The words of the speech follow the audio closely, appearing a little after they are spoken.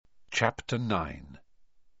Chapter 9.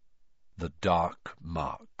 The Dark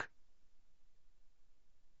Mark.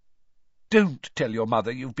 "Don't tell your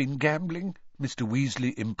mother you've been gambling," Mr.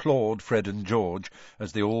 Weasley implored Fred and George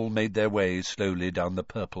as they all made their way slowly down the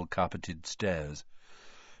purple-carpeted stairs.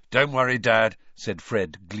 "Don't worry, Dad," said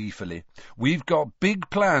Fred gleefully. "We've got big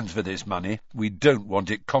plans for this money. We don't want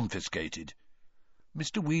it confiscated."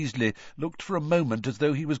 Mr. Weasley looked for a moment as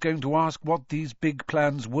though he was going to ask what these big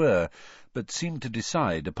plans were, but seemed to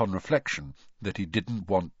decide, upon reflection, that he didn't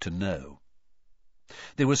want to know.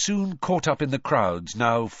 They were soon caught up in the crowds,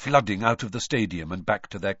 now flooding out of the stadium and back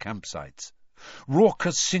to their campsites.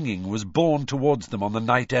 Raucous singing was borne towards them on the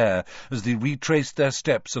night air as they retraced their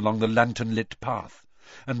steps along the lantern-lit path,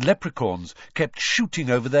 and leprechauns kept shooting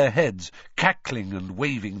over their heads, cackling and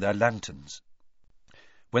waving their lanterns.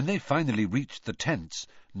 When they finally reached the tents,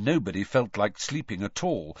 nobody felt like sleeping at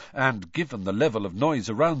all, and, given the level of noise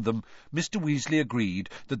around them, Mr. Weasley agreed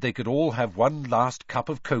that they could all have one last cup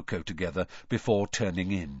of cocoa together before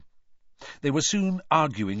turning in. They were soon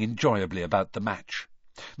arguing enjoyably about the match.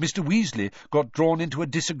 Mr. Weasley got drawn into a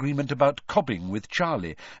disagreement about cobbing with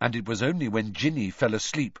Charlie, and it was only when Ginny fell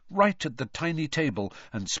asleep right at the tiny table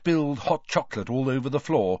and spilled hot chocolate all over the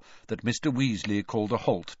floor that Mr. Weasley called a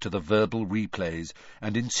halt to the verbal replays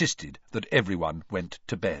and insisted that everyone went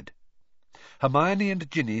to bed. Hermione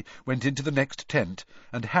and Ginny went into the next tent,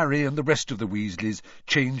 and Harry and the rest of the Weasleys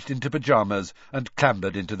changed into pyjamas and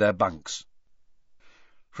clambered into their bunks.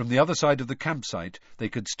 From the other side of the campsite they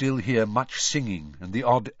could still hear much singing and the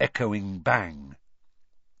odd echoing bang.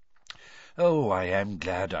 "Oh, I am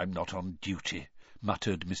glad I'm not on duty,"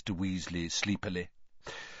 muttered Mr. Weasley sleepily.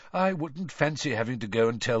 "I wouldn't fancy having to go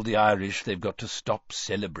and tell the Irish they've got to stop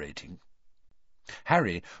celebrating."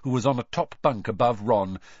 Harry, who was on a top bunk above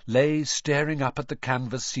Ron, lay staring up at the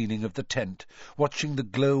canvas ceiling of the tent, watching the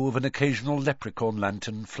glow of an occasional leprechaun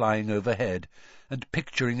lantern flying overhead, and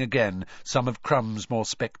picturing again some of Crumb's more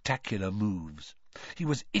spectacular moves. He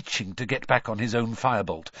was itching to get back on his own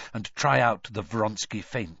firebolt and try out the Vronsky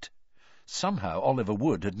feint. Somehow Oliver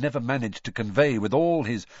Wood had never managed to convey with all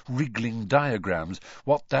his wriggling diagrams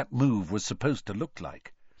what that move was supposed to look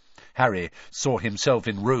like. Harry saw himself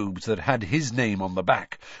in robes that had his name on the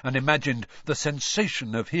back, and imagined the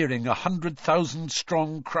sensation of hearing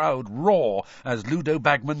 100,000-strong crowd roar as Ludo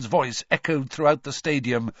Bagman's voice echoed throughout the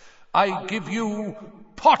stadium, "I give you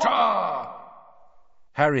Potter!"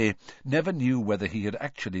 Harry never knew whether he had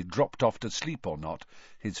actually dropped off to sleep or not.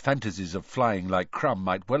 His fantasies of flying like Crumb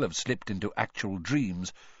might well have slipped into actual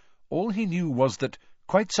dreams. All he knew was that,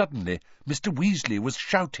 quite suddenly, Mr. Weasley was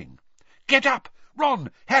shouting, "Get up!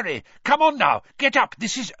 Ron! Harry! Come on now! Get up!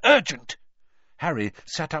 This is urgent!" Harry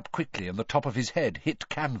sat up quickly, and the top of his head hit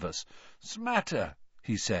canvas. "'Smatter?"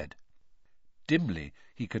 he said. Dimly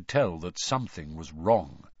he could tell that something was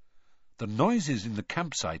wrong. The noises in the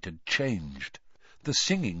campsite had changed. The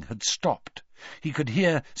singing had stopped. He could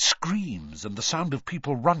hear screams and the sound of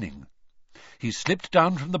people running. He slipped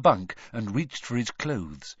down from the bunk and reached for his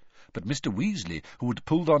clothes. But Mr. Weasley, who had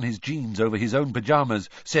pulled on his jeans over his own pyjamas,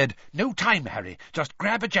 said, "No time, Harry. Just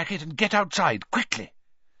grab a jacket and get outside, quickly."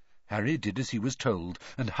 Harry did as he was told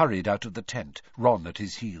and hurried out of the tent, Ron at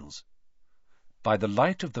his heels. By the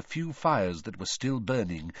light of the few fires that were still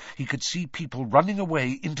burning, he could see people running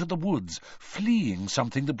away into the woods, fleeing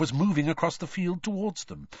something that was moving across the field towards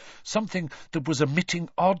them, something that was emitting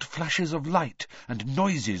odd flashes of light and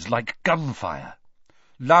noises like gunfire.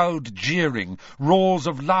 Loud jeering, roars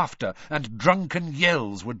of laughter, and drunken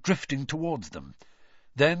yells were drifting towards them.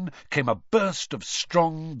 Then came a burst of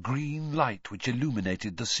strong green light which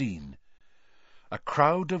illuminated the scene. A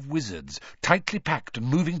crowd of wizards, tightly packed and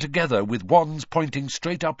moving together with wands pointing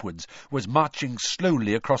straight upwards, was marching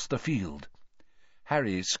slowly across the field.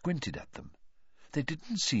 Harry squinted at them. They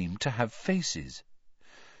didn't seem to have faces.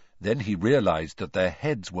 Then he realized that their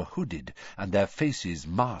heads were hooded and their faces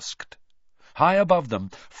masked. High above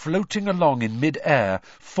them, floating along in mid-air,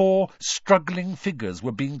 4 struggling figures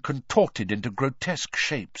were being contorted into grotesque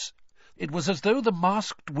shapes. It was as though the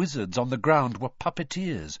masked wizards on the ground were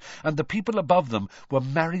puppeteers, and the people above them were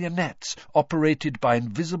marionettes operated by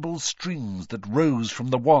invisible strings that rose from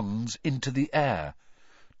the wands into the air.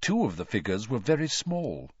 2 of the figures were very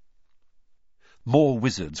small. More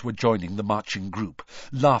wizards were joining the marching group,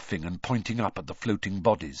 laughing and pointing up at the floating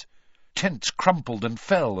bodies. Tents crumpled and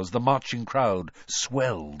fell as the marching crowd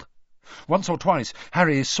swelled. Once or twice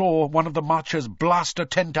Harry saw one of the marchers blast a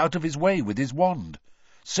tent out of his way with his wand.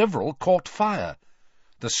 Several caught fire.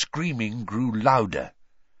 The screaming grew louder.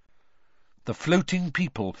 The floating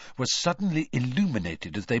people were suddenly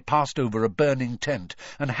illuminated as they passed over a burning tent,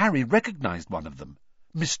 and Harry recognized one of them,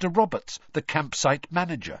 Mr. Roberts, the campsite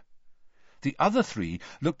manager. The other 3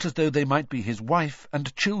 looked as though they might be his wife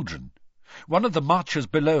and children. One of the marchers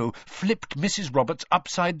below flipped Mrs. Roberts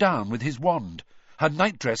upside down with his wand. Her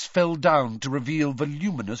nightdress fell down to reveal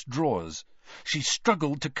voluminous drawers. She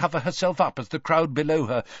struggled to cover herself up as the crowd below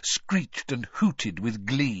her screeched and hooted with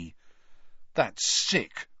glee. "That's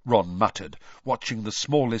sick," Ron muttered, watching the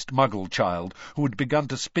smallest Muggle child, who had begun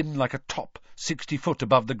to spin like a top 60 foot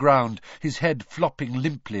above the ground, his head flopping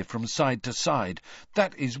limply from side to side.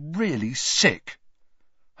 "That is really sick."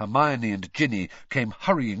 Hermione and Ginny came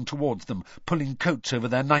hurrying towards them, pulling coats over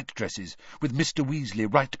their nightdresses, with Mr.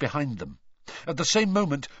 Weasley right behind them. At the same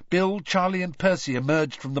moment, Bill, Charlie and Percy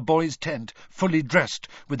emerged from the boys' tent, fully dressed,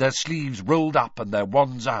 with their sleeves rolled up and their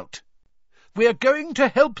wands out. "We're going to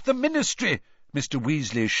help the Ministry," Mr.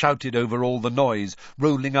 Weasley shouted over all the noise,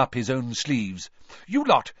 rolling up his own sleeves. "You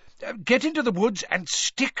lot, get into the woods and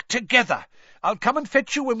stick together. I'll come and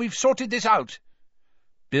fetch you when we've sorted this out."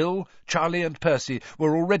 Bill, Charlie and Percy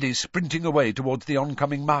were already sprinting away towards the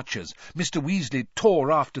oncoming marchers. Mr. Weasley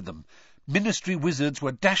tore after them. Ministry wizards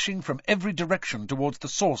were dashing from every direction towards the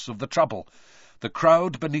source of the trouble. The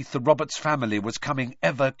crowd beneath the Roberts family was coming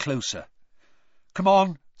ever closer. "Come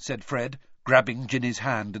on," said Fred, grabbing Ginny's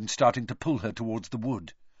hand and starting to pull her towards the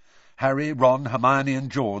wood. Harry, Ron, Hermione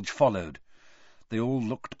and George followed. They all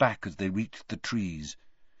looked back as they reached the trees.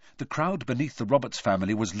 The crowd beneath the Roberts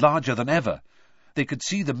family was larger than ever. They could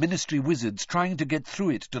see the Ministry wizards trying to get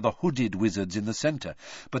through it to the hooded wizards in the centre,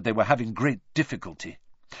 but they were having great difficulty.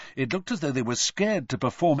 It looked as though they were scared to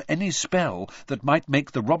perform any spell that might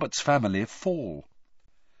make the Roberts family fall.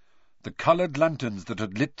 The coloured lanterns that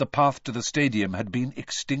had lit the path to the stadium had been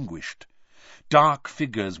extinguished. Dark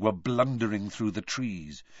figures were blundering through the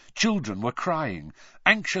trees. Children were crying.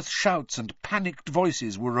 Anxious shouts and panicked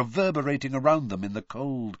voices were reverberating around them in the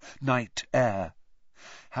cold night air.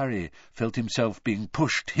 Harry felt himself being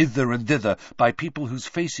pushed hither and thither by people whose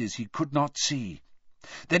faces he could not see.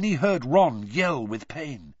 Then he heard Ron yell with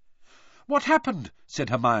pain. "What happened?" said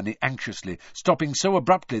Hermione anxiously, stopping so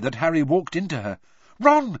abruptly that Harry walked into her.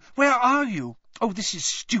 "Ron, where are you? Oh, this is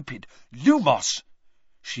stupid. Lumos!"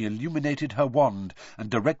 She illuminated her wand and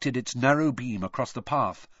directed its narrow beam across the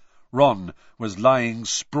path. Ron was lying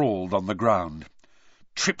sprawled on the ground.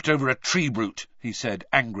 "Tripped over a tree root," he said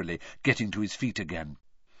angrily, getting to his feet again.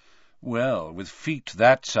 "Well, with feet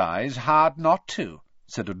that size, hard not to,"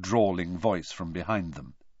 said a drawling voice from behind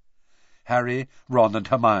them. Harry, Ron and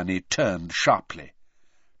Hermione turned sharply.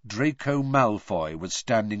 Draco Malfoy was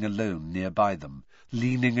standing alone nearby them,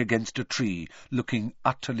 leaning against a tree, looking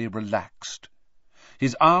utterly relaxed.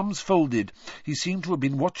 His arms folded, he seemed to have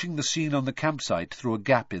been watching the scene on the campsite through a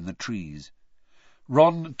gap in the trees.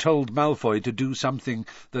 Ron told Malfoy to do something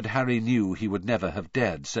that Harry knew he would never have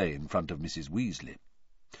dared say in front of Mrs. Weasley.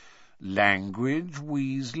 "Language,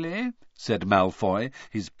 Weasley?" said Malfoy,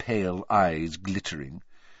 his pale eyes glittering.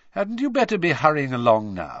 "Hadn't you better be hurrying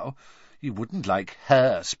along now? You wouldn't like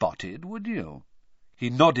her spotted, would you?" He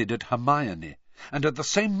nodded at Hermione, and at the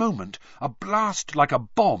same moment a blast like a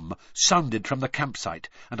bomb sounded from the campsite,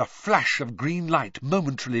 and a flash of green light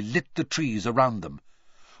momentarily lit the trees around them.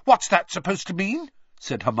 "What's that supposed to mean?"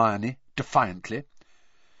 said Hermione defiantly.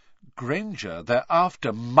 "Granger, they're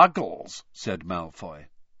after Muggles," said Malfoy.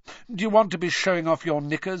 "Do you want to be showing off your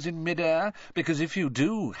knickers in mid-air? Because if you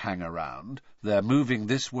do hang around, they're moving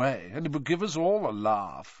this way, and it would give us all a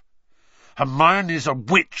laugh." "Hermione's a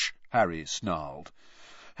witch," Harry snarled.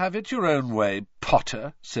 "Have it your own way,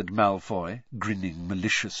 Potter," said Malfoy, grinning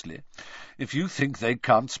maliciously. "If you think they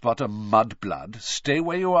can't spot a mudblood, stay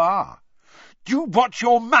where you are." "You watch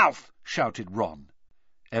your mouth!" shouted Ron.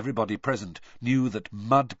 Everybody present knew that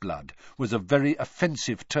mudblood was a very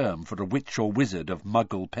offensive term for a witch or wizard of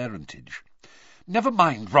Muggle parentage. "Never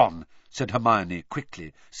mind, Ron," said Hermione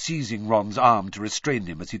quickly, seizing Ron's arm to restrain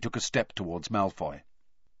him as he took a step towards Malfoy.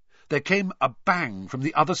 There came a bang from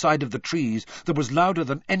the other side of the trees that was louder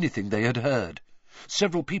than anything they had heard.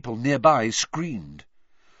 Several people nearby screamed.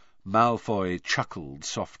 Malfoy chuckled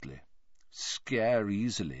softly. "Scare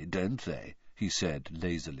easily, don't they?" he said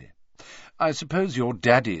lazily. "I suppose your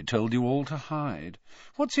daddy told you all to hide.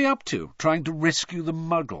 What's he up to, trying to rescue the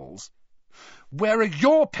Muggles?" "Where are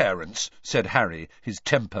your parents?" said Harry, his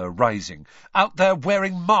temper rising. "Out there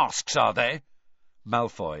wearing masks, are they?"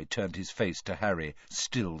 Malfoy turned his face to Harry,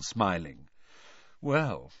 still smiling.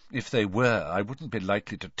 "Well, if they were, I wouldn't be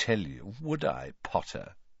likely to tell you, would I,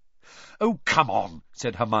 Potter?" "Oh, come on,"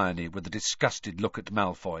 said Hermione with a disgusted look at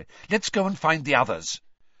Malfoy. "Let's go and find the others."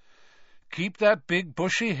 "Keep that big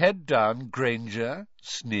bushy head down, Granger,"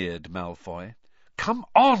 sneered Malfoy. "Come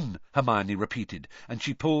on," Hermione repeated, and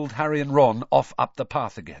she pulled Harry and Ron off up the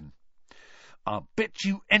path again. "I'll bet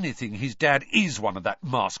you anything his dad is one of that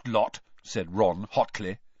masked lot," said Ron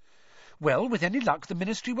hotly. "Well, with any luck the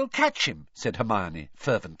Ministry will catch him," said Hermione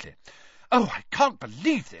fervently. "Oh, I can't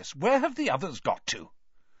believe this! Where have the others got to?"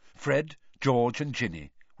 Fred, George and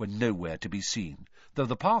Ginny were nowhere to be seen, though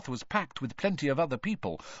the path was packed with plenty of other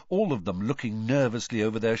people, all of them looking nervously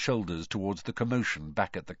over their shoulders towards the commotion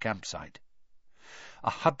back at the campsite. A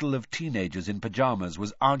huddle of teenagers in pyjamas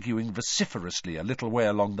was arguing vociferously a little way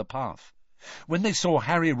along the path. When they saw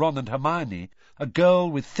Harry, Ron and Hermione, a girl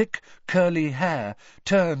with thick, curly hair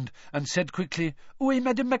turned and said quickly, "Où est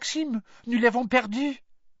Madame Maxime? Nous l'avons perdue."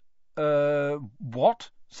 What?"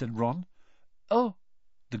 said Ron. "Oh."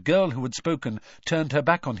 The girl who had spoken turned her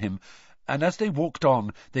back on him, and as they walked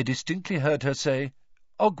on, they distinctly heard her say,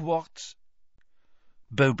 "Hogwarts."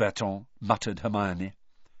 "Beauxbatons," muttered Hermione.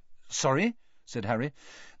 "Sorry?" said Harry.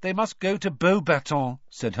 "They must go to Beauxbatons,"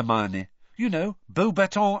 said Hermione. "You know,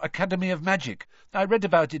 Beauxbatons Academy of Magic. I read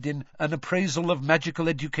about it in An Appraisal of Magical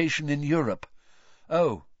Education in Europe."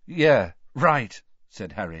 "Oh, yeah, right,"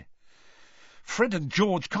 said Harry. "Fred and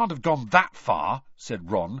George can't have gone that far," said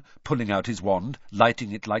Ron, pulling out his wand,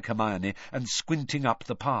 lighting it like Hermione, and squinting up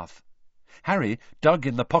the path. Harry dug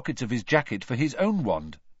in the pockets of his jacket for his own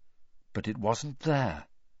wand, but it wasn't there.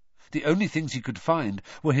 The only things he could find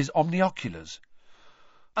were his omnioculars.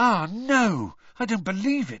 "Ah, no! I don't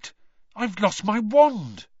believe it! I've lost my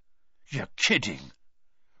wand!" "You're kidding!"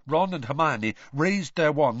 Ron and Hermione raised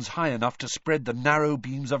their wands high enough to spread the narrow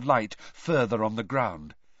beams of light further on the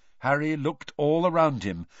ground. Harry looked all around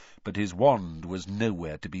him, but his wand was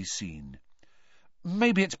nowhere to be seen.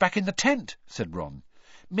 "Maybe it's back in the tent," said Ron.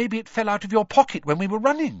 "Maybe it fell out of your pocket when we were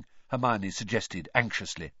running," Hermione suggested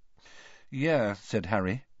anxiously. "Yeah," said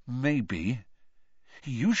Harry, "maybe."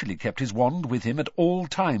 He usually kept his wand with him at all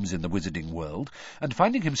times in the wizarding world, and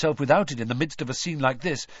finding himself without it in the midst of a scene like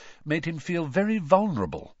this made him feel very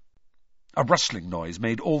vulnerable. A rustling noise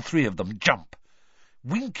made all three of them jump.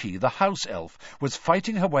 Winky, the house elf, was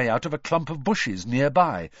fighting her way out of a clump of bushes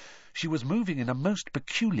nearby. She was moving in a most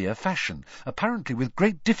peculiar fashion, apparently with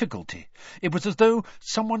great difficulty. It was as though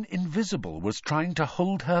someone invisible was trying to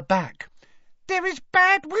hold her back. "There is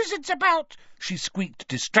bad wizards about," she squeaked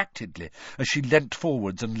distractedly as she leant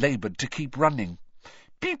forwards and laboured to keep running.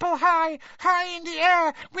 "People high, high in the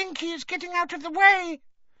air. Winky is getting out of the way."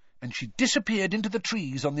 And she disappeared into the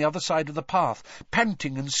trees on the other side of the path,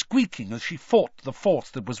 panting and squeaking as she fought the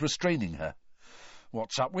force that was restraining her.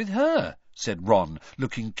 "What's up with her?" said Ron,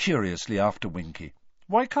 looking curiously after Winky.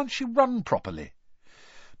 "Why can't she run properly?"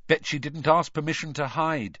 "Bet she didn't ask permission to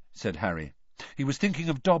hide," said Harry. He was thinking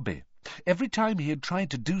of Dobby. Every time he had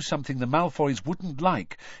tried to do something the Malfoys wouldn't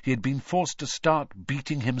like, he had been forced to start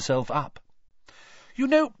beating himself up. "You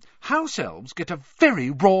know, house elves get a very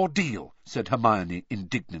raw deal," said Hermione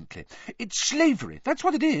indignantly. "It's slavery, that's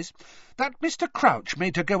what it is. That Mr. Crouch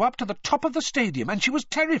made her go up to the top of the stadium, and she was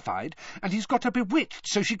terrified, and he's got her bewitched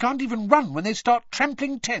so she can't even run when they start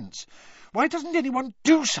trampling tents. Why doesn't anyone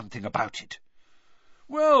do something about it?"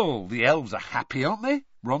 "Well, the elves are happy, aren't they?"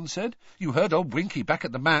 Ron said. "You heard old Winky back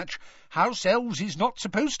at the match. House elves is not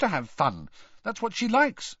supposed to have fun. That's what she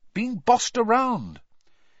likes, being bossed around."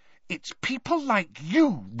 "It's people like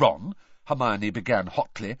you, Ron," Hermione began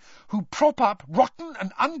hotly, "who prop up rotten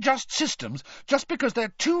and unjust systems just because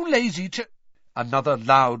they're too lazy to—" Another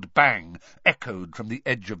loud bang echoed from the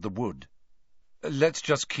edge of the wood. "Let's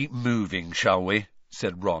just keep moving, shall we?"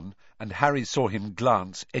 said Ron, and Harry saw him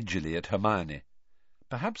glance edgily at Hermione.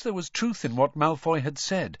 Perhaps there was truth in what Malfoy had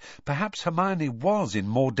said. Perhaps Hermione was in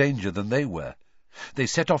more danger than they were. They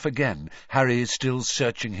set off again, Harry still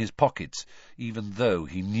searching his pockets, even though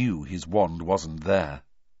he knew his wand wasn't there.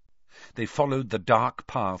 They followed the dark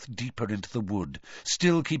path deeper into the wood,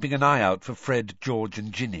 still keeping an eye out for Fred, George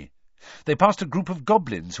and Ginny. They passed a group of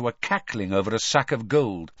goblins who were cackling over a sack of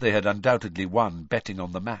gold they had undoubtedly won betting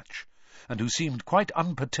on the match, and who seemed quite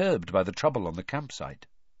unperturbed by the trouble on the campsite.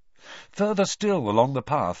 Further still along the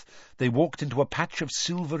path they walked into a patch of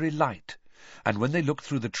silvery light, and when they looked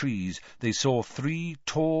through the trees they saw 3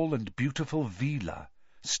 tall and beautiful Veela,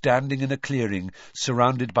 standing in a clearing,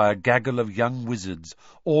 surrounded by a gaggle of young wizards,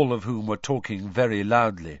 all of whom were talking very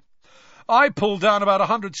loudly. "I pull down about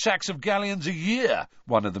 100 sacks of galleons a year,"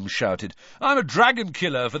 one of them shouted. "I'm a dragon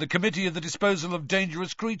killer for the Committee of the Disposal of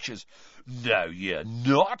Dangerous Creatures." "No, you're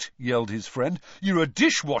not," yelled his friend. "You're a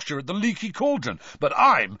dishwasher at the Leaky Cauldron, but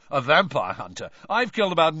I'm a vampire hunter. I've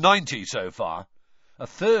killed about 90 so far." A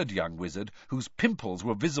third young wizard, whose pimples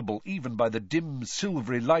were visible even by the dim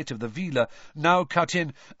silvery light of the Veela, now cut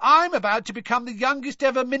in. "I'm about to become the youngest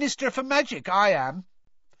ever Minister for Magic, I am."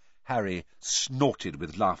 Harry snorted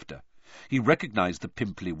with laughter. He recognised the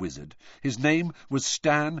pimply wizard. His name was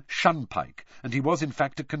Stan Shunpike, and he was in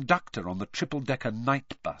fact a conductor on the triple-decker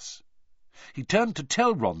night bus. He turned to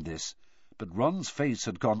tell Ron this, but Ron's face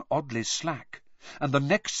had gone oddly slack, and the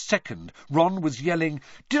next second Ron was yelling,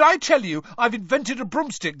 "Did I tell you I've invented a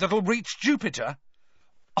broomstick that'll reach Jupiter?"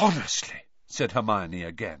 "Honestly," said Hermione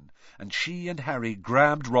again, and she and Harry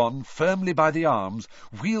grabbed Ron firmly by the arms,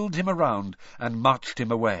 wheeled him around, and marched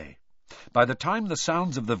him away. By the time the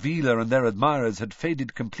sounds of the Veela and their admirers had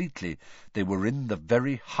faded completely, they were in the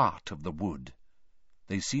very heart of the wood.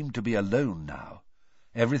 They seemed to be alone now.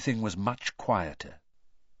 Everything was much quieter.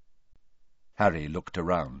 Harry looked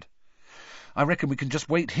around. "I reckon we can just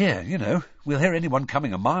wait here, you know. We'll hear anyone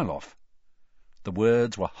coming a mile off." The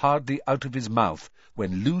words were hardly out of his mouth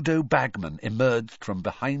when Ludo Bagman emerged from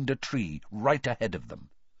behind a tree right ahead of them.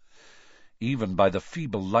 Even by the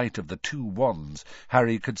feeble light of the 2 wands,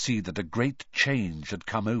 Harry could see that a great change had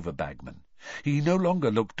come over Bagman. He no longer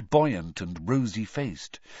looked buoyant and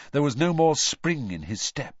rosy-faced. There was no more spring in his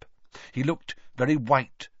step. He looked very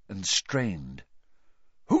white and strained.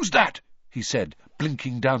 "Who's that?" he said,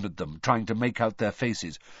 blinking down at them, trying to make out their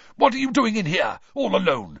faces. "What are you doing in here, all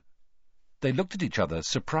alone?" They looked at each other,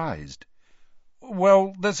 surprised.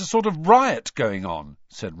 "Well, there's a sort of riot going on,"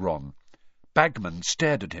 said Ron. Bagman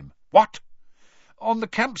stared at him. "What?" "On the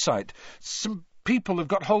campsite. Some people have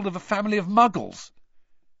got hold of a family of muggles."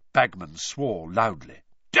 Bagman swore loudly.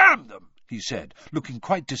 "Damn them!" he said, looking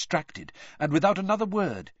quite distracted, and without another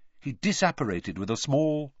word he disapparated with a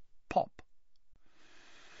small pop.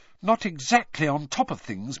 "Not exactly on top of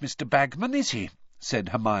things, Mr. Bagman, is he?" said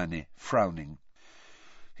Hermione, frowning.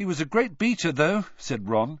 "He was a great beater, though," said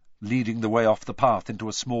Ron, leading the way off the path into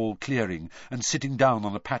a small clearing and sitting down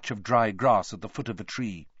on a patch of dry grass at the foot of a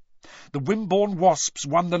tree. "The Wimborne Wasps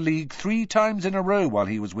won the league 3 times in a row while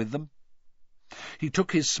he was with them." He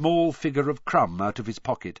took his small figure of Crumb out of his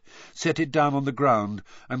pocket, set it down on the ground,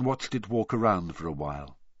 and watched it walk around for a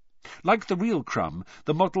while. Like the real Crumb,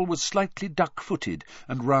 the model was slightly duck-footed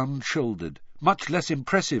and round-shouldered, much less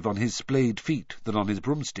impressive on his splayed feet than on his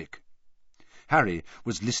broomstick. Harry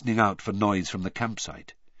was listening out for noise from the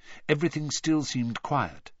campsite. Everything still seemed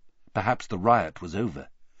quiet. Perhaps the riot was over.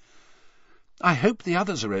 "I hope the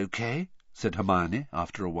others are okay," said Hermione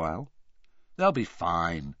after a while. "They'll be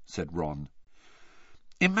fine," said Ron.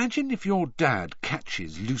 "Imagine if your dad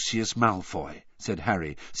catches Lucius Malfoy," said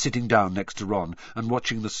Harry, sitting down next to Ron and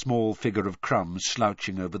watching the small figure of Crumb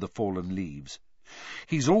slouching over the fallen leaves.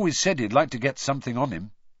 "He's always said he'd like to get something on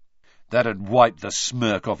him." "That'd wipe the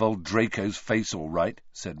smirk off old Draco's face all right,"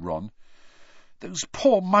 said Ron. "Those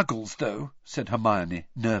poor muggles, though," said Hermione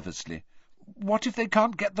nervously. "What if they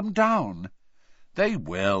can't get them down?" "They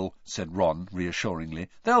will," said Ron reassuringly.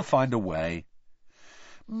 "They'll find a way."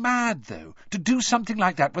 "Mad, though, to do something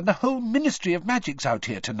like that when the whole Ministry of Magic's out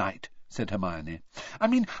here tonight," said Hermione. "I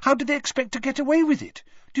mean, how do they expect to get away with it?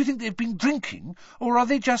 Do you think they've been drinking, or are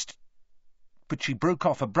they just—" But she broke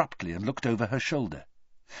off abruptly and looked over her shoulder.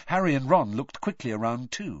 Harry and Ron looked quickly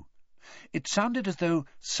around too. It sounded as though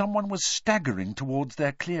someone was staggering towards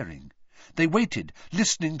their clearing. They waited,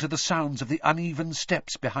 listening to the sounds of the uneven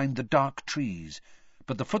steps behind the dark trees,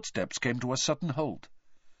 but the footsteps came to a sudden halt.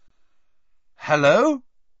 "Hello?"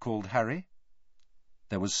 called Harry.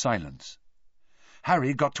 There was silence.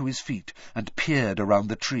 Harry got to his feet and peered around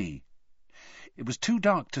the tree. It was too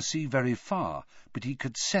dark to see very far, but he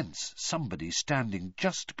could sense somebody standing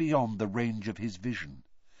just beyond the range of his vision.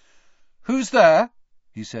 "Who's there?"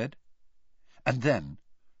 he said. And then,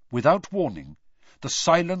 without warning, the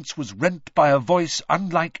silence was rent by a voice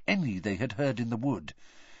unlike any they had heard in the wood,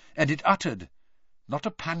 and it uttered, not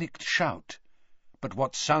a panicked shout, but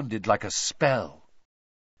what sounded like a spell.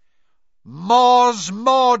 "Mors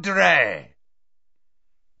Mordre!"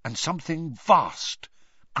 And something vast,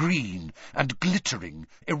 green and glittering,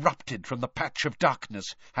 erupted from the patch of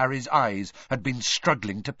darkness Harry's eyes had been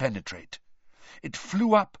struggling to penetrate. It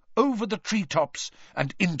flew up over the treetops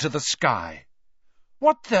and into the sky.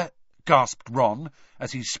 "What the—" gasped Ron,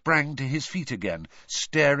 as he sprang to his feet again,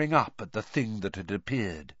 staring up at the thing that had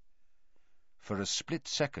appeared. For a split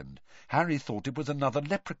second, Harry thought it was another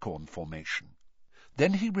leprechaun formation.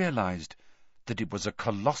 Then he realized that it was a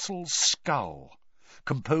colossal skull,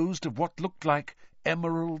 composed of what looked like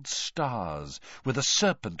emerald stars, with a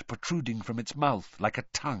serpent protruding from its mouth like a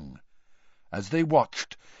tongue. As they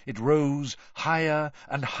watched, it rose higher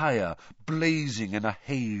and higher, blazing in a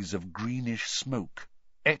haze of greenish smoke,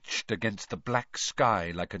 etched against the black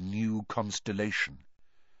sky like a new constellation.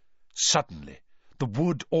 Suddenly, the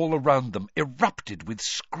wood all around them erupted with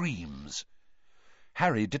screams.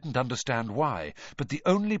 Harry didn't understand why, but the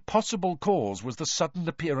only possible cause was the sudden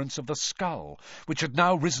appearance of the skull, which had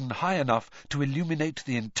now risen high enough to illuminate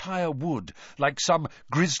the entire wood, like some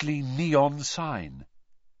grisly neon sign.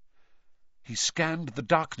 He scanned the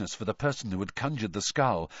darkness for the person who had conjured the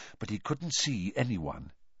skull, but he couldn't see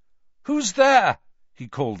anyone. "Who's there?" he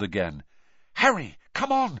called again. "Harry,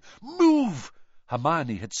 come on! Move!"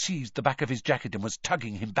 Hermione had seized the back of his jacket and was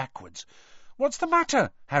tugging him backwards. "What's the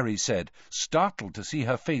matter?" Harry said, startled to see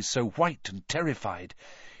her face so white and terrified.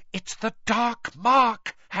 "It's the Dark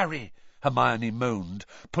Mark, Harry," Hermione moaned,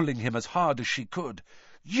 pulling him as hard as she could.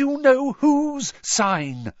 "You know whose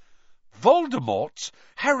sign?" "Voldemort's?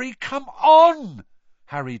 Harry, come on!"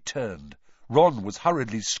 Harry turned. Ron was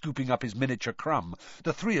hurriedly scooping up his miniature crumb.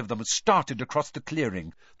 The three of them started across the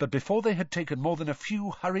clearing, but before they had taken more than a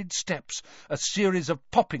few hurried steps, a series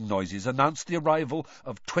of popping noises announced the arrival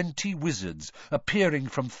of 20 wizards, appearing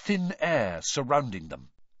from thin air surrounding them.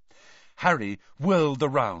 Harry whirled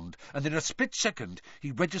around, and in a split second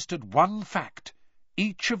he registered one fact.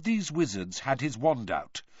 Each of these wizards had his wand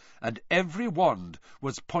out, and every wand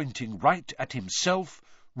was pointing right at himself,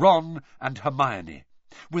 Ron, and Hermione.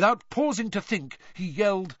 Without pausing to think, he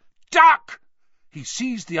yelled, "Duck!" He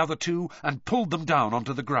seized the other two and pulled them down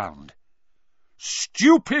onto the ground.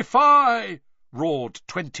 "Stupefy!" roared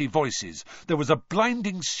 20 voices. There was a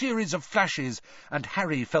blinding series of flashes, and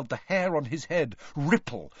Harry felt the hair on his head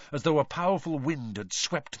ripple as though a powerful wind had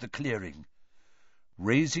swept the clearing.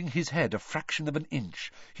 Raising his head a fraction of an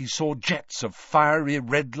inch, he saw jets of fiery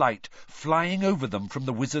red light flying over them from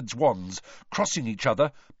the wizards' wands, crossing each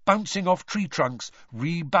other, bouncing off tree trunks,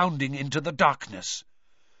 rebounding into the darkness.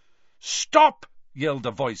 "Stop!" yelled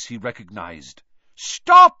a voice he recognized.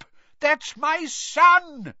 "Stop! That's my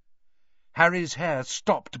son!" Harry's hair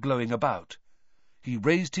stopped blowing about. He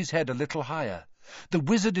raised his head a little higher. The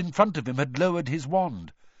wizard in front of him had lowered his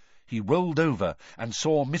wand. He rolled over and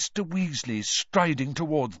saw Mr. Weasley striding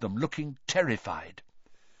towards them, looking terrified.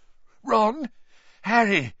 "Ron!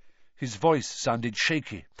 Harry!" His voice sounded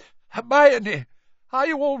shaky. "Hermione! Are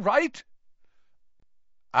you all right?"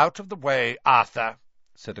 "Out of the way, Arthur,"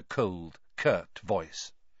 said a cold, curt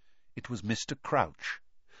voice. It was Mr. Crouch.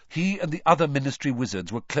 He and the other Ministry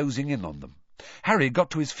wizards were closing in on them. Harry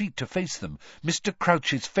got to his feet to face them. Mr.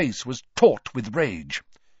 Crouch's face was taut with rage.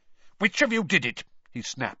 "Which of you did it?" he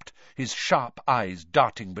snapped, his sharp eyes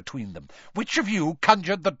darting between them. "Which of you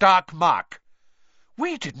conjured the Dark Mark?"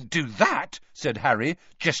 "We didn't do that," said Harry,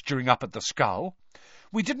 gesturing up at the skull.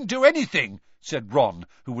 "We didn't do anything," said Ron,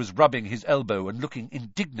 who was rubbing his elbow and looking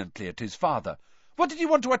indignantly at his father. "What did you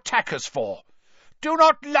want to attack us for?" "Do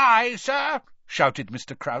not lie, sir!" shouted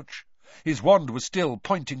Mr. Crouch. His wand was still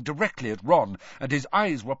pointing directly at Ron, and his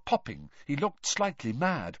eyes were popping. He looked slightly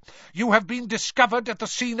mad. "You have been discovered at the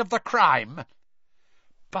scene of the crime."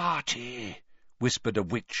 "Barty," whispered a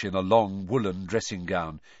witch in a long woolen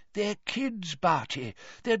dressing-gown. "They're kids, Barty.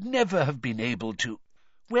 They'd never have been able to—"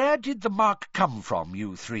 "Where did the mark come from,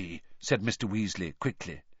 you three?" said Mr. Weasley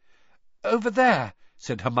quickly. "Over there,"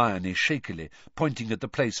 said Hermione shakily, pointing at the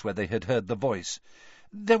place where they had heard the voice.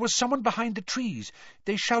 "There was someone behind the trees.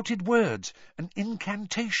 They shouted words, an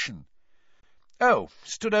incantation." "Oh,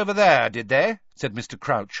 stood over there, did they?" said Mr.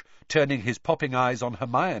 Crouch, turning his popping eyes on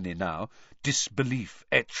Hermione now, disbelief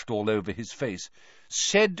etched all over his face.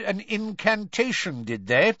 "Said an incantation, did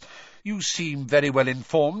they? You seem very well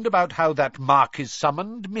informed about how that mark is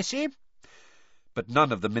summoned, missy." But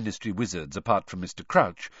none of the Ministry wizards, apart from Mr.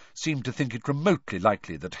 Crouch, seemed to think it remotely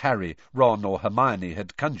likely that Harry, Ron, or Hermione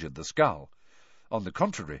had conjured the skull. On the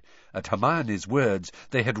contrary, at Hermione's words,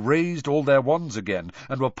 they had raised all their wands again,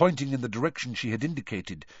 and were pointing in the direction she had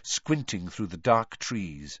indicated, squinting through the dark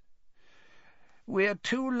trees. "We're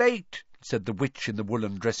too late," said the witch in the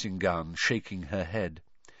woolen dressing-gown, shaking her head.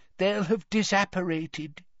 "They'll have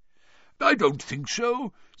disapparated." "I don't think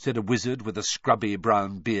so," said a wizard with a scrubby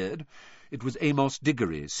brown beard. It was Amos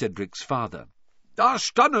Diggory, Cedric's father. "Our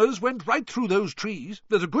stunners went right through those trees.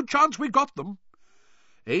 There's a good chance we got them."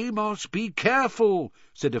 "Amos, be careful,"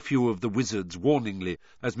 said a few of the wizards warningly,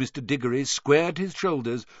 as Mr. Diggory squared his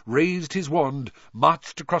shoulders, raised his wand,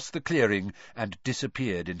 marched across the clearing, and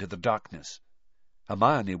disappeared into the darkness.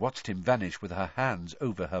 Hermione watched him vanish with her hands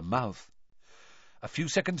over her mouth. A few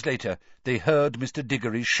seconds later they heard Mr.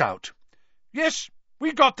 Diggory shout, "Yes,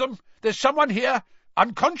 we got them. There's someone here.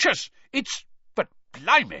 Unconscious. But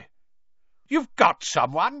blimey!" "You've got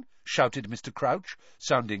someone?" shouted Mr. Crouch,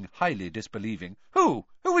 sounding highly disbelieving. Who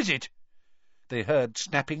is it?" They heard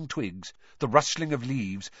snapping twigs, the rustling of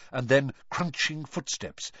leaves, and then crunching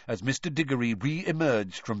footsteps as Mr. Diggory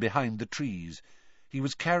re-emerged from behind the trees. He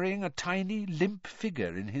was carrying a tiny, limp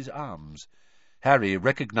figure in his arms. Harry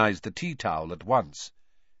recognised the tea-towel at once.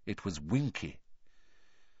 It was Winky.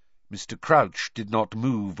 Mr. Crouch did not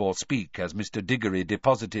move or speak as Mr. Diggory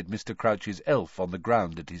deposited Mr. Crouch's elf on the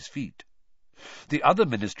ground at his feet. The other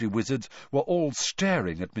Ministry wizards were all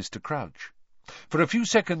staring at Mr. Crouch. For a few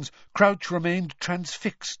seconds Crouch remained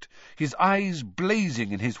transfixed, his eyes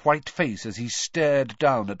blazing in his white face as he stared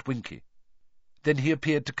down at Winky. Then he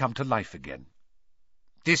appeared to come to life again.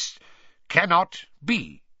 "This cannot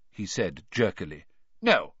be," he said jerkily.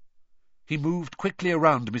 "No." He moved quickly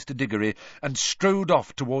around Mr. Diggory and strode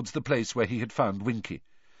off towards the place where he had found Winky.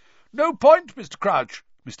 "No point, Mr. Crouch,"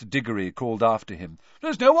 Mr. Diggory called after him.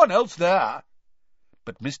 "There's no one else there."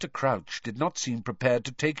 But Mr. Crouch did not seem prepared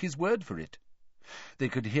to take his word for it. They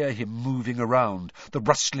could hear him moving around, the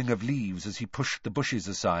rustling of leaves as he pushed the bushes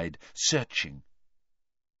aside, searching.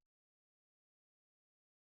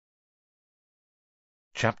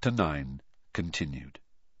 Chapter 9 continued.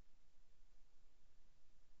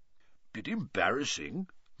 "Bit embarrassing,"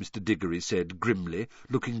 Mr. Diggory said grimly,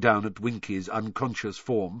 looking down at Winky's unconscious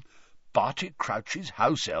form. "Barty Crouch's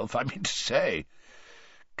house elf, I mean to say."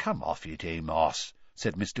 "Come off it, Amos,"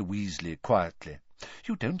 said Mr. Weasley quietly.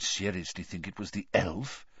 "You don't seriously think it was the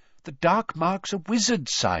elf? The dark mark's a wizard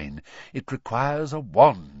sign. It requires a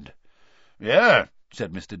wand." "Yeah,"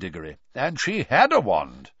 said Mr. Diggory, "and she had a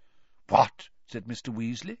wand." "What?" said Mr.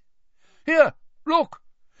 Weasley. "Here, look."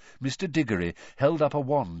 Mr. Diggory held up a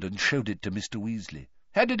wand and showed it to Mr. Weasley.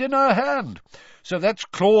 "Had it in her hand. So that's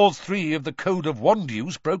Clause 3 of the Code of Wand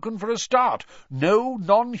Use broken for a start. No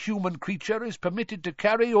non-human creature is permitted to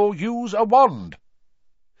carry or use a wand."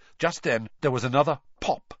 Just then there was another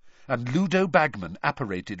pop, and Ludo Bagman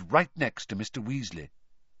apparated right next to Mr. Weasley.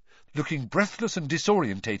 Looking breathless and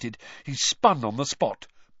disorientated, he spun on the spot,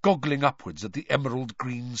 goggling upwards at the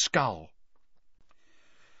emerald-green skull.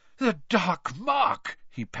 "The dark mark!"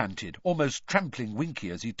 he panted, almost trampling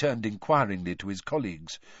Winky as he turned inquiringly to his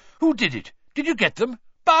colleagues. "Who did it? Did you get them?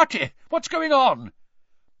 Barty, what's going on?"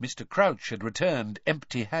 Mr. Crouch had returned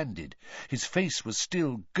empty-handed. His face was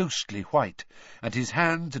still ghostly white, and his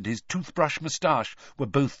hands and his toothbrush moustache were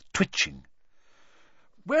both twitching.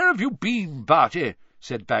 "Where have you been, Barty?"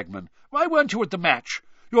 said Bagman. "Why weren't you at the match?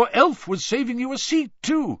 Your elf was saving you a seat,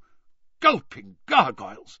 too." "Gulping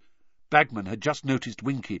gargoyles!" Bagman had just noticed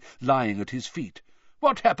Winky lying at his feet.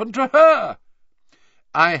 "What happened to her?"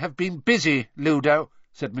 "I have been busy, Ludo,"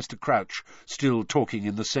 said Mr. Crouch, still talking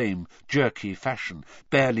in the same jerky fashion,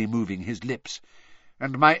 barely moving his lips,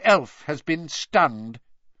 "and my elf has been stunned."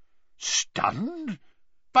 "Stunned?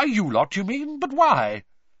 By you lot, you mean? But why?"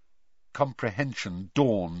 Comprehension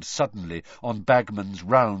dawned suddenly on Bagman's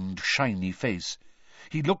round, shiny face.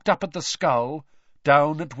 He looked up at the skull,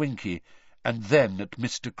 down at Winky, and then at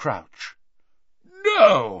Mr. Crouch.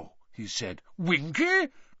 "No," he said. "Winky?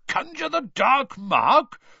 Conjure the dark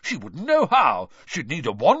mark? She wouldn't know how. She'd need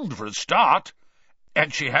a wand for a start."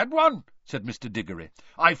 "And she had one," said Mr. Diggory.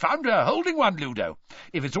 "I found her holding one, Ludo.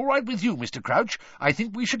 If it's all right with you, Mr. Crouch, I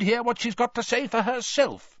think we should hear what she's got to say for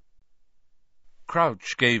herself."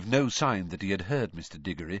 Crouch gave no sign that he had heard Mr.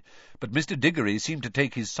 Diggory, but Mr. Diggory seemed to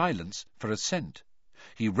take his silence for assent.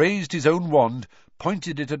 He raised his own wand,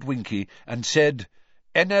 pointed it at Winky, and said,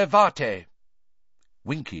 "Enervate."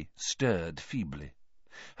 Winky stirred feebly.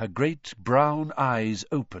 Her great brown eyes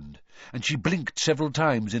opened, and she blinked several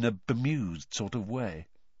times in a bemused sort of way.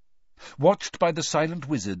 Watched by the silent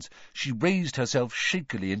wizards, she raised herself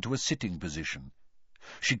shakily into a sitting position.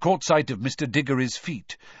 She caught sight of Mr. Diggory's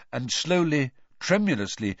feet, and slowly,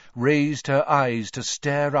 tremulously raised her eyes to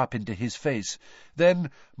stare up into his face.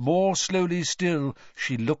 Then, more slowly still,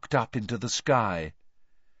 she looked up into the sky.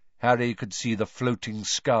 Harry could see the floating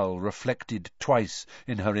skull reflected twice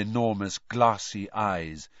in her enormous glassy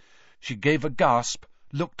eyes. She gave a gasp,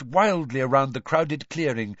 looked wildly around the crowded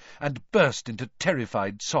clearing, and burst into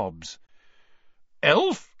terrified sobs.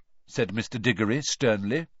 "Elf," said Mr. Diggory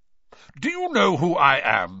sternly, "do you know who I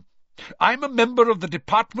am? I'm a member of the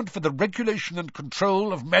Department for the Regulation and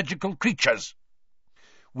Control of Magical Creatures."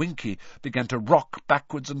 Winky began to rock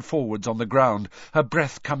backwards and forwards on the ground, her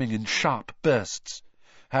breath coming in sharp bursts.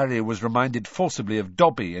 Harry was reminded forcibly of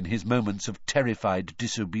Dobby in his moments of terrified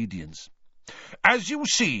disobedience. "As you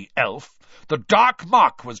see, elf, the dark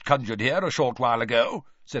mark was conjured here a short while ago,"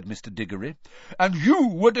 said Mr. Diggory, "and you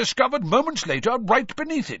were discovered moments later right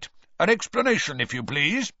beneath it. An explanation, if you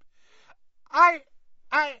please." I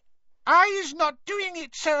is not doing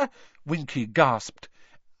it, sir," Winky gasped.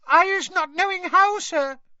 "I is not knowing how,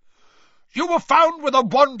 sir." "You were found with a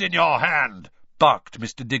wand in your hand," barked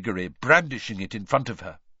Mr. Diggory, brandishing it in front of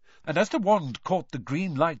her. And as the wand caught the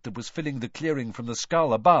green light that was filling the clearing from the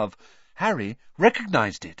skull above, Harry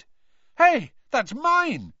recognized it. "Hey, "That's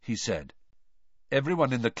mine," he said.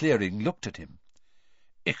 Everyone in the clearing looked at him.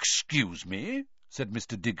 "Excuse me?" said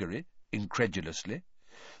Mr. Diggory, incredulously.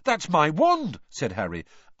 "That's my wand," said Harry.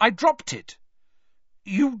 "I dropped it."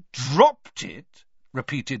 "You dropped it?"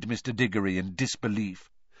 repeated Mr. Diggory in disbelief.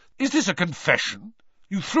 "Is this a confession?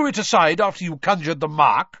 You threw it aside after you conjured the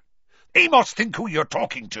mark?" "Amos, think who you're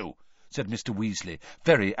talking to," said Mr. Weasley,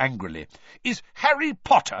 very angrily. "Is Harry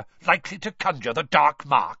Potter likely to conjure the dark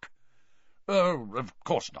mark?" Of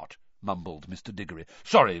course not," mumbled Mr. Diggory.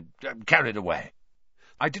 "Sorry, carried away."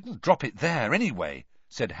 "I didn't drop it there, anyway,"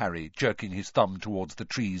 said Harry, jerking his thumb towards the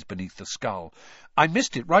trees beneath the skull. "I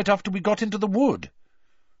missed it right after we got into the wood."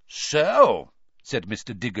 "So," said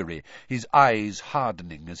Mr. Diggory, his eyes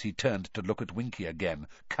hardening as he turned to look at Winky again,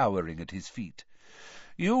 cowering at his feet.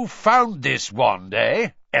 "You found this wand, eh,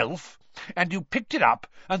 elf? And you picked it up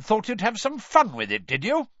and thought you'd have some fun with it, did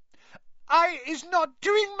you?" "I is not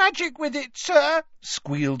doing magic with it, sir,"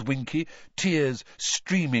 squealed Winky, tears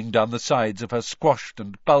streaming down the sides of her squashed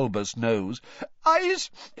and bulbous nose. I is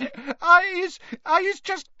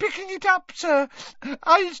just picking it up, sir.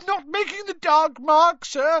 I is not making the dark mark,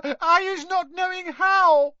 sir. I is not knowing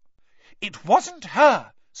how." "It wasn't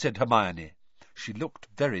her," said Hermione. She looked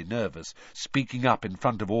very nervous, speaking up in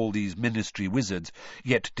front of all these ministry wizards,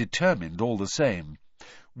 yet determined all the same.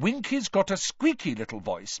 "Winky's got a squeaky little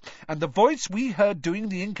voice, and the voice we heard doing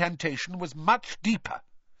the incantation was much deeper."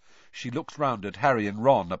 She looked round at Harry and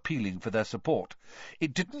Ron, appealing for their support.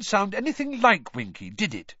 "It didn't sound anything like Winky,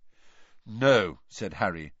 did it?" "No," said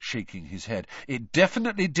Harry, shaking his head. "It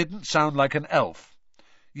definitely didn't sound like an elf."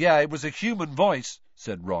 "Yeah, it was a human voice,"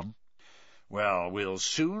 said Ron. "Well, we'll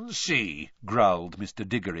soon see," growled Mr.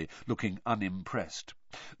 Diggory, looking unimpressed.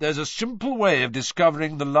 "There's a simple way of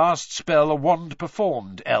discovering the last spell a wand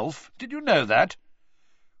performed, elf. Did you know that?"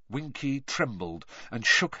 Winky trembled and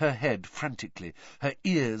shook her head frantically, her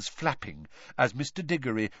ears flapping, as Mr.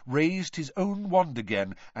 Diggory raised his own wand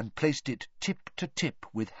again and placed it tip to tip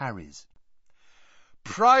with Harry's.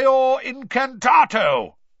 "Prior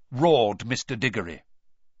incantato!" roared Mr. Diggory.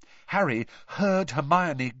 Harry heard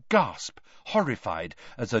Hermione gasp, horrified,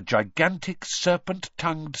 as a gigantic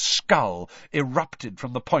serpent-tongued skull erupted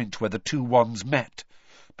from the point where the two wands met.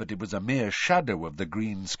 But it was a mere shadow of the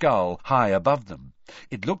green skull high above them.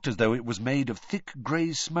 It looked as though it was made of thick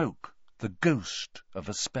grey smoke, the ghost of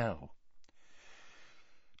a spell.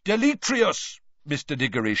 "Deletrius!" Mr.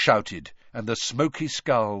 Diggory shouted, and the smoky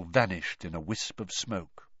skull vanished in a wisp of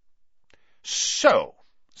smoke. "So,"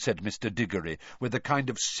 said Mr. Diggory, with a kind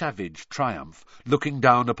of savage triumph, looking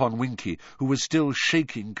down upon Winky, who was still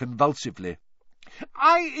shaking convulsively.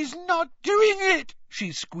 "I is not doing it,"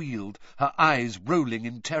 she squealed, her eyes rolling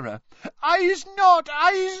in terror. I is not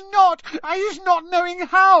knowing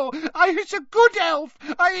how. I is a good elf.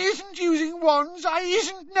 I isn't using wands. I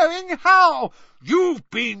isn't knowing how." "You've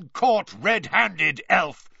been caught red-handed,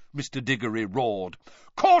 elf," Mr. Diggory roared.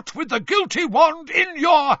 "Caught with the guilty wand in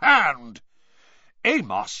your hand."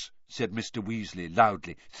 "Amos," said Mr. Weasley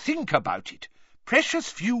loudly, "think about it.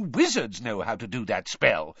 Precious few wizards know how to do that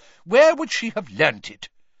spell. Where would she have learnt it?"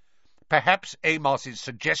 "Perhaps Amos is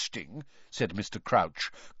suggesting," said Mr.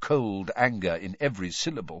 Crouch, cold anger in every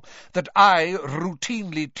syllable, "that I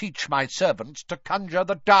routinely teach my servants to conjure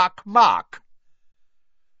the dark mark."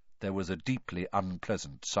 There was a deeply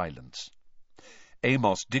unpleasant silence.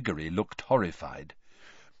 Amos Diggory looked horrified.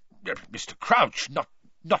 "Mr. Crouch,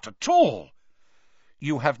 not at all."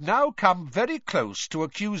 "You have now come very close to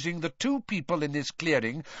accusing the two people in this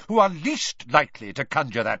clearing who are least likely to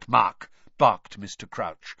conjure that mark," barked Mr.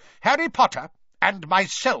 Crouch. "Harry Potter and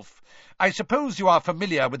myself. I suppose you are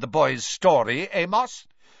familiar with the boy's story, Amos?"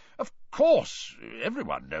 "Of course,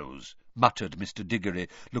 everyone knows," muttered Mr. Diggory,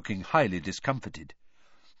 looking highly discomfited.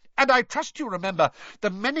 "And I trust you remember the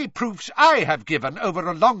many proofs I have given over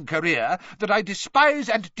a long career that I despise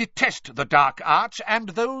and detest the dark arts and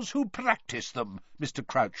those who practice them," Mr.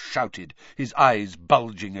 Crouch shouted, his eyes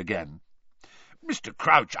bulging again. "Mr.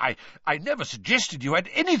 Crouch, I never suggested you had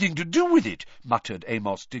anything to do with it," muttered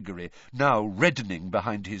Amos Diggory, now reddening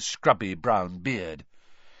behind his scrubby brown beard.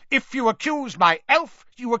 "If you accuse my elf,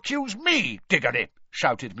 you accuse me, Diggory,"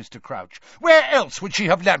 shouted Mr. Crouch. "Where else would she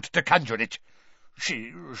have learnt to conjure it?"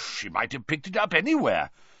 She might have picked it up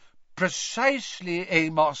anywhere." "Precisely,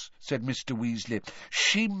 Amos," said Mr. Weasley.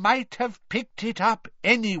 "She might have picked it up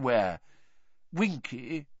anywhere.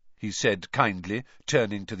 Winky," he said kindly,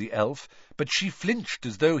 turning to the elf, but she flinched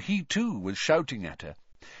as though he too was shouting at her.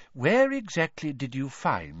 "Where exactly did you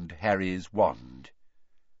find Harry's wand?"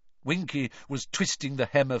 Winky was twisting the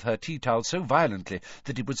hem of her tea-towel so violently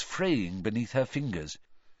that it was fraying beneath her fingers.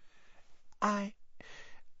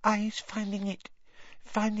 "I's finding it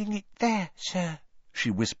there, sir," she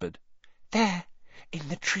whispered. "There, in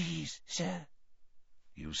the trees, sir."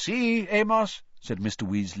 "You see, Amos," said Mr.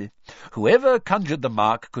 Weasley, "whoever conjured the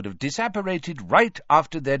mark could have disapparated right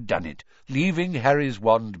after they'd done it, leaving Harry's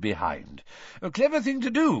wand behind. A clever thing to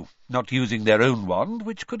do, not using their own wand,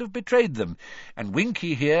 which could have betrayed them, and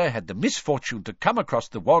Winky here had the misfortune to come across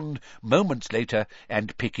the wand moments later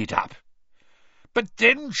and pick it up." "But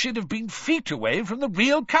then she'd have been feet away from the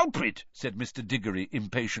real culprit," said Mr. Diggory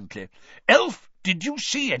impatiently. "Elf, did you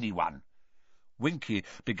see anyone?" Winky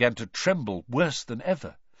began to tremble worse than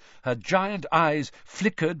ever. Her giant eyes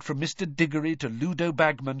flickered from Mr. Diggory to Ludo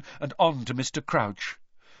Bagman and on to Mr. Crouch.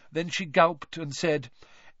 Then she gulped and said,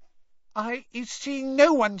 "I is seeing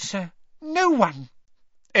no one, sir, no one."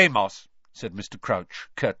 "Amos," said Mr. Crouch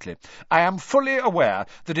curtly, "I am fully aware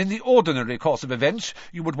that in the ordinary course of events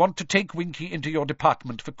you would want to take Winky into your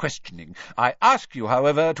department for questioning. I ask you,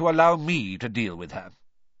 however, to allow me to deal with her."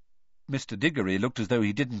 Mr. Diggory looked as though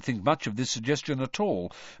he didn't think much of this suggestion at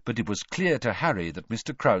all, but it was clear to Harry that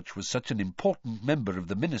Mr. Crouch was such an important member of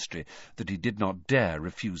the Ministry that he did not dare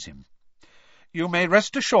refuse him. "You may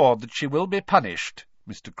rest assured that she will be punished,"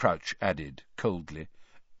 Mr. Crouch added coldly.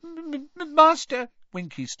 "Master,"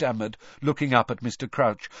 Winky stammered, looking up at Mr.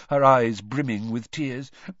 Crouch, her eyes brimming with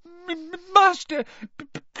tears. "Master,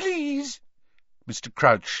 please." Mr.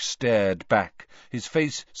 Crouch stared back, his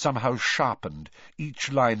face somehow sharpened,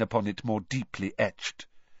 each line upon it more deeply etched.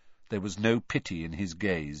 There was no pity in his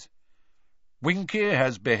gaze. "Winky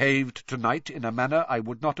has behaved tonight in a manner I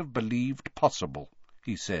would not have believed possible,"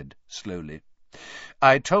 he said slowly.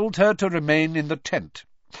 "I told her to remain in the tent.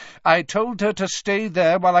 I told her to stay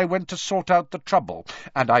there while I went to sort out the trouble,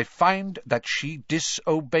 and I find that she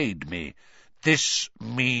disobeyed me. This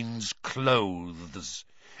means clothes."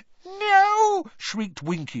 "No!" shrieked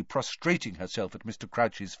Winky, prostrating herself at Mr.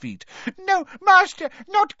 Crouch's feet. "No, master,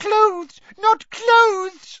 not clothes, not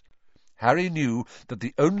clothes!" Harry knew that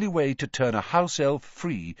the only way to turn a house elf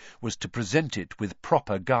free was to present it with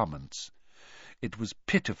proper garments. It was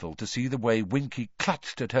pitiful to see the way Winky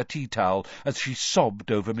clutched at her tea-towel as she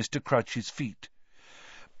sobbed over Mr. Crouch's feet.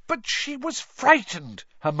 "But she was frightened,"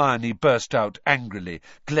 Hermione burst out angrily,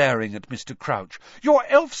 glaring at Mr. Crouch. "Your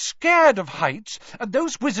elf's scared of heights, and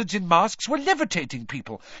those wizards in masks were levitating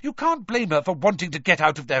people. You can't blame her for wanting to get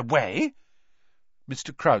out of their way."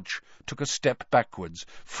 Mr. Crouch took a step backwards,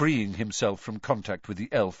 freeing himself from contact with the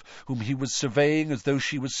elf, whom he was surveying as though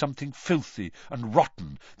she was something filthy and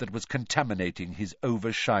rotten that was contaminating his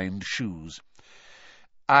overshined shoes.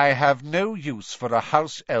 "I have no use for a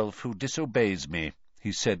house elf who disobeys me,"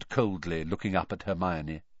 he said coldly, looking up at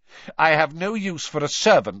Hermione. "I have no use for a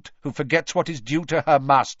servant who forgets what is due to her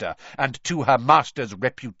master and to her master's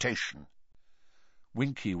reputation."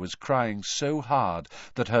 Winky was crying so hard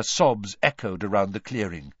that her sobs echoed around the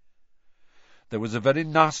clearing. There was a very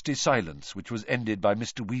nasty silence, which was ended by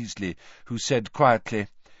Mr. Weasley, who said quietly,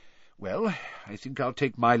 "Well, I think I'll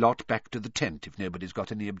take my lot back to the tent, if nobody's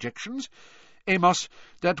got any objections. Amos,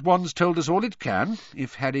 that wand's told us all it can.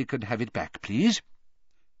 If Harry could have it back, please."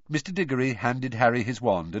 Mr. Diggory handed Harry his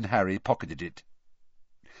wand, and Harry pocketed it.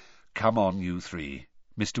 "Come on, you three,"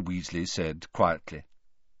 Mr. Weasley said quietly.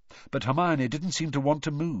 But Hermione didn't seem to want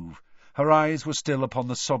to move. Her eyes were still upon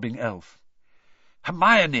the sobbing elf.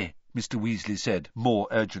 "Hermione!" Mr. Weasley said, more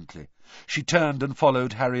urgently. She turned and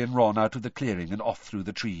followed Harry and Ron out of the clearing and off through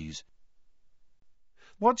the trees.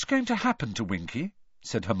 "What's going to happen to Winky?"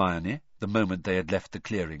 said Hermione, the moment they had left the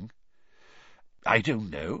clearing. "I don't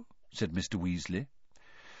know," said Mr. Weasley.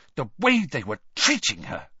 "The way they were treating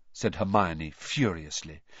her!" said Hermione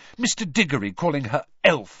furiously. "Mr. Diggory calling her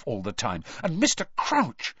elf all the time, and Mr.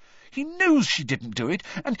 Crouch. He knows she didn't do it,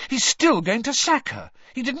 and he's still going to sack her.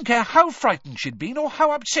 He didn't care how frightened she'd been or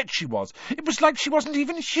how upset she was. It was like she wasn't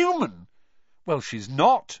even human." "Well, she's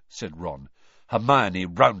not," said Ron. Hermione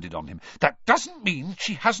rounded on him. "That doesn't mean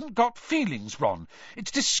she hasn't got feelings, Ron.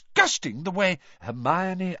 It's disgusting the way—"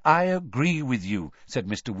 "Hermione, I agree with you," said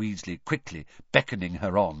Mr. Weasley quickly, beckoning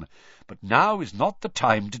her on. "But now is not the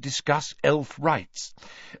time to discuss elf rights.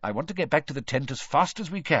 I want to get back to the tent as fast as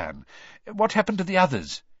we can. What happened to the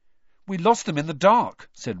others?" "We lost them in the dark,"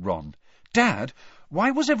 said Ron. "Dad,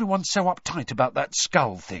 why was everyone so uptight about that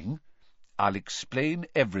skull thing?" "I'll explain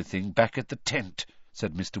everything back at the tent,"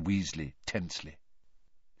 said Mr. Weasley tensely.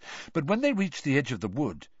 But when they reached the edge of the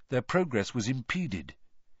wood, their progress was impeded.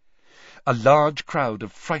 A large crowd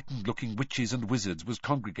of frightened-looking witches and wizards was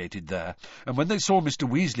congregated there, and when they saw Mr.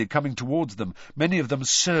 Weasley coming towards them, many of them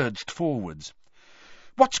surged forwards.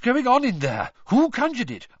 "What's going on in there? Who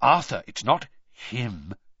conjured it? Arthur, it's not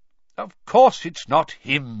him." "Of course it's not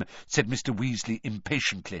him," said Mr. Weasley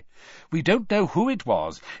impatiently. "We don't know who it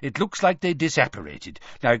was. It looks like they disapparated.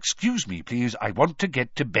 Now excuse me, please. I want to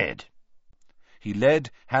get to bed." He led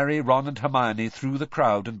Harry, Ron and Hermione through the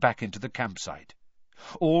crowd and back into the campsite.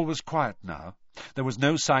 All was quiet now. There was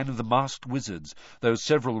no sign of the masked wizards, though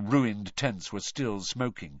several ruined tents were still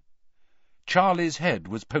smoking. Charlie's head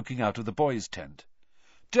was poking out of the boys' tent.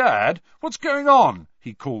 "Dad, what's going on?"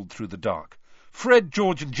 he called through the dark. "Fred,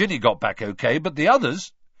 George and Ginny got back okay, but the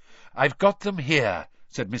others—" "I've got them here,"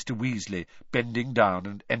 said Mr. Weasley, bending down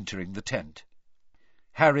and entering the tent.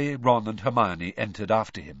 Harry, Ron and Hermione entered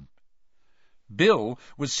after him. Bill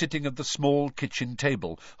was sitting at the small kitchen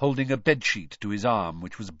table, holding a bedsheet to his arm,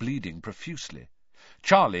 which was bleeding profusely.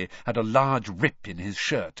 Charlie had a large rip in his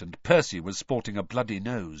shirt, and Percy was sporting a bloody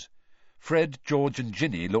nose. Fred, George and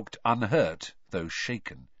Ginny looked unhurt, though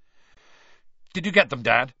shaken. "Did you get them,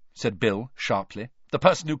 Dad?" said Bill sharply. "The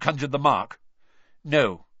person who conjured the mark?"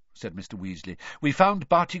 "No," said Mr. Weasley. "We found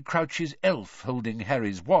Barty Crouch's elf holding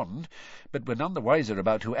Harry's wand, but we're none the wiser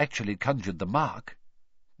about who actually conjured the mark."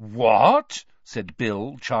 "What?" said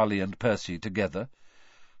Bill, Charlie and Percy together.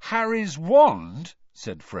 "Harry's wand?"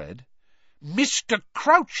 said Fred. "Mr.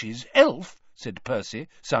 Crouch's elf?" said Percy,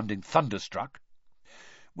 sounding thunderstruck.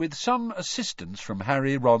 With some assistance from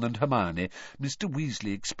Harry, Ron and Hermione, Mr.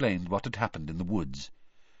 Weasley explained what had happened in the woods.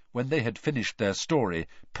 When they had finished their story,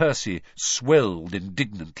 Percy swelled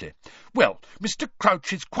indignantly. "Well, Mr.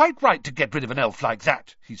 Crouch is quite right to get rid of an elf like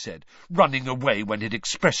that," he said, "running away when he'd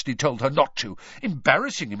expressly told her not to,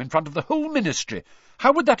 embarrassing him in front of the whole ministry.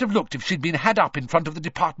 How would that have looked if she'd been had up in front of the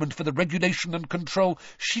Department for the Regulation and Control—"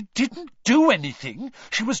 "She didn't do anything.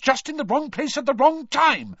 She was just in the wrong place at the wrong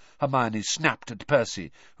time," Hermione snapped at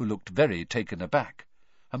Percy, who looked very taken aback.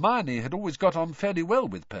 Hermione had always got on fairly well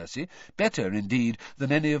with Percy, better, indeed,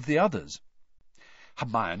 than any of the others.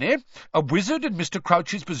 "Hermione, a wizard in Mr.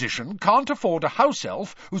 Crouch's position can't afford a house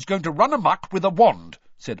elf who's going to run amok with a wand,"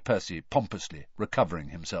 said Percy pompously, recovering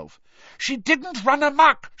himself. "She didn't run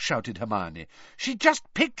amok," shouted Hermione. "She just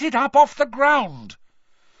picked it up off the ground."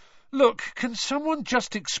 "Look, can someone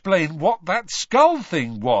just explain what that skull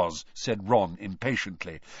thing was?" said Ron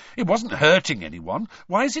impatiently. "It wasn't hurting anyone.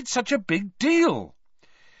 Why is it such a big deal?"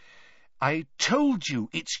 "I told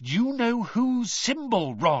you it's you-know-who's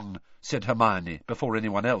symbol, Ron," said Hermione, before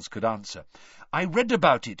anyone else could answer. "I read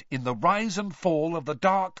about it in The Rise and Fall of the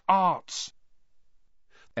Dark Arts."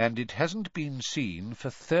 "And it hasn't been seen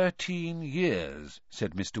for 13 years,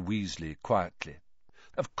 said Mr. Weasley quietly.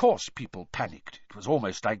 "Of course people panicked. It was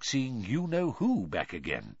almost like seeing you-know-who back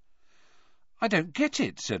again." "I don't get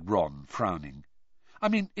it," said Ron, frowning. "I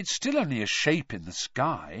mean, it's still only a shape in the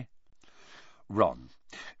sky." "Ron,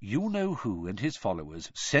 you-know-who and his followers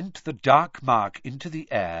sent the dark mark into the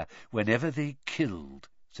air whenever they killed,"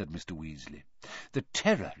 said Mr. Weasley. "The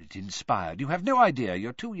terror it inspired, you have no idea,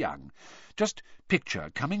 you're too young. Just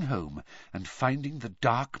picture coming home and finding the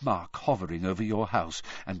dark mark hovering over your house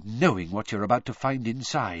and knowing what you're about to find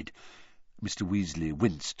inside." Mr. Weasley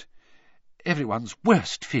winced. "Everyone's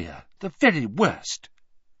worst fear, the very worst."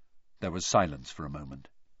 There was silence for a moment.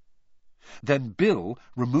 Then Bill,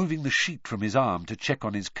 removing the sheet from his arm to check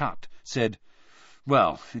on his cut, said,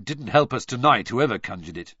 "Well, it didn't help us tonight, whoever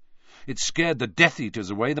conjured it. It scared the Death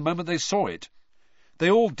Eaters away the moment they saw it.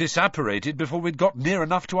 They all disapparated before we'd got near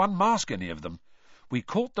enough to unmask any of them. We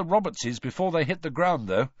caught the Robertses before they hit the ground,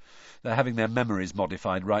 though. They're having their memories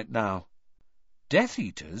modified right now." "Death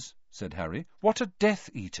Eaters?" said Harry. "What are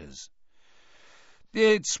Death Eaters?"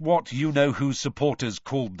 "It's what you-know-who's supporters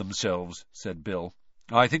called themselves," said Bill.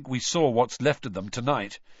 "I think we saw what's left of them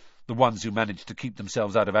tonight. The ones who managed to keep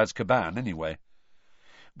themselves out of Azkaban, anyway."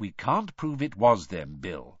 "We can't prove it was them,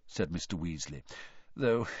 Bill," said Mr. Weasley.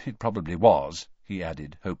 "Though it probably was," he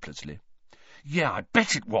added hopelessly. "Yeah, I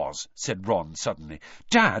bet it was," said Ron suddenly.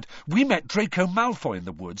 "Dad, we met Draco Malfoy in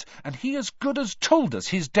the woods, and he as good as told us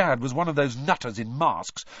his dad was one of those nutters in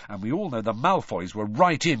masks, and we all know the Malfoys were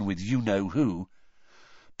right in with you-know-who."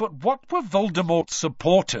 "But what were Voldemort's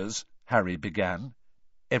supporters?" Harry began.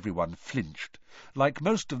 Everyone flinched. Like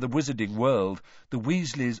most of the wizarding world, the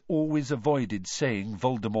Weasleys always avoided saying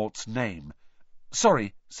Voldemort's name.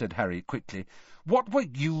 "Sorry," said Harry quickly. "What were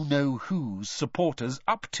you-know-who's supporters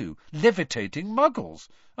up to, levitating muggles?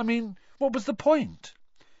 I mean, what was the point?"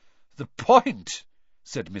 "The point?"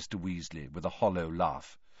 said Mr. Weasley with a hollow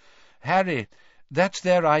laugh. "Harry, that's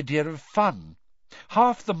their idea of fun.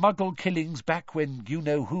 Half the muggle killings back when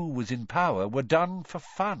you-know-who was in power were done for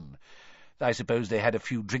fun. I suppose they had a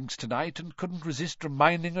few drinks tonight and couldn't resist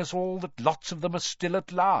reminding us all that lots of them are still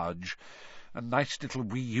at large. A nice little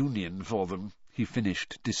reunion for them," he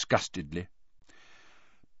finished disgustedly.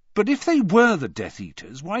 "But if they were the Death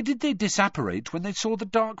Eaters, why did they disapparate when they saw the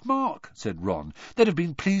dark mark?" said Ron. "They'd have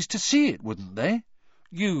been pleased to see it, wouldn't they?"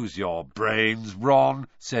 "Use your brains, Ron,"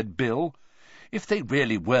 said Bill. "If they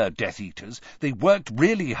really were Death Eaters, they worked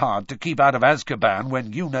really hard to keep out of Azkaban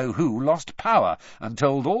when you-know-who lost power and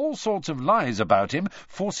told all sorts of lies about him,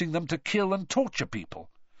 forcing them to kill and torture people.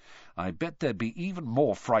 I bet they'd be even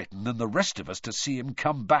more frightened than the rest of us to see him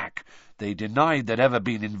come back. They denied they'd ever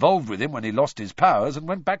been involved with him when he lost his powers and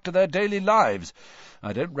went back to their daily lives.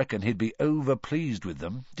 I don't reckon he'd be over-pleased with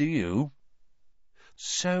them, do you?"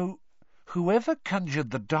 "So whoever conjured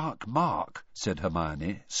the dark mark," said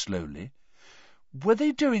Hermione slowly, "were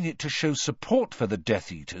they doing it to show support for the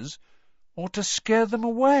Death Eaters, or to scare them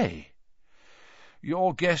away?"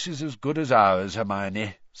 "Your guess is as good as ours,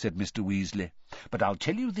 Hermione," said Mr. Weasley. "But I'll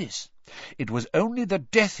tell you this. It was only the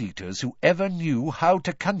Death Eaters who ever knew how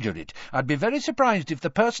to conjure it. I'd be very surprised if the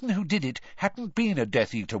person who did it hadn't been a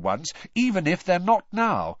Death Eater once, even if they're not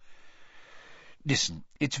now. Listen,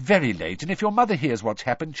 it's very late, and if your mother hears what's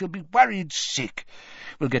happened, she'll be worried sick.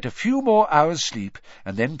 We'll get a few more hours' sleep,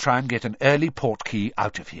 and then try and get an early portkey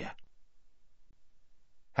out of here."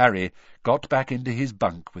 Harry got back into his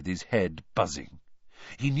bunk with his head buzzing.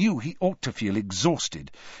 He knew he ought to feel exhausted.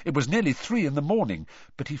 It was nearly 3 a.m,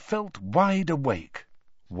 but he felt wide awake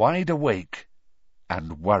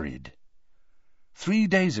and worried. 3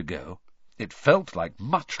 days ago, it felt like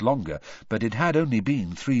much longer, but it had only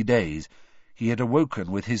been 3 days, he had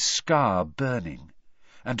awoken with his scar burning,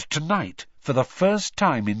 and tonight, for the first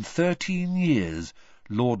time in 13 years,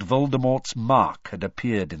 Lord Voldemort's mark had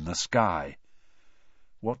appeared in the sky.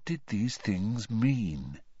 What did these things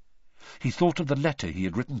mean? He thought of the letter he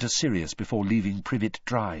had written to Sirius before leaving Privet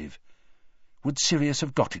Drive. Would Sirius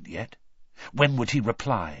have got it yet? When would he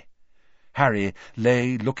reply? Harry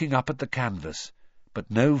lay looking up at the canvas, but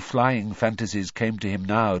no flying fantasies came to him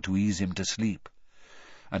now to ease him to sleep,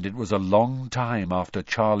 and it was a long time after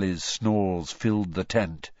Charlie's snores filled the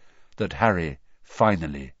tent that Harry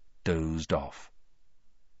finally dozed off.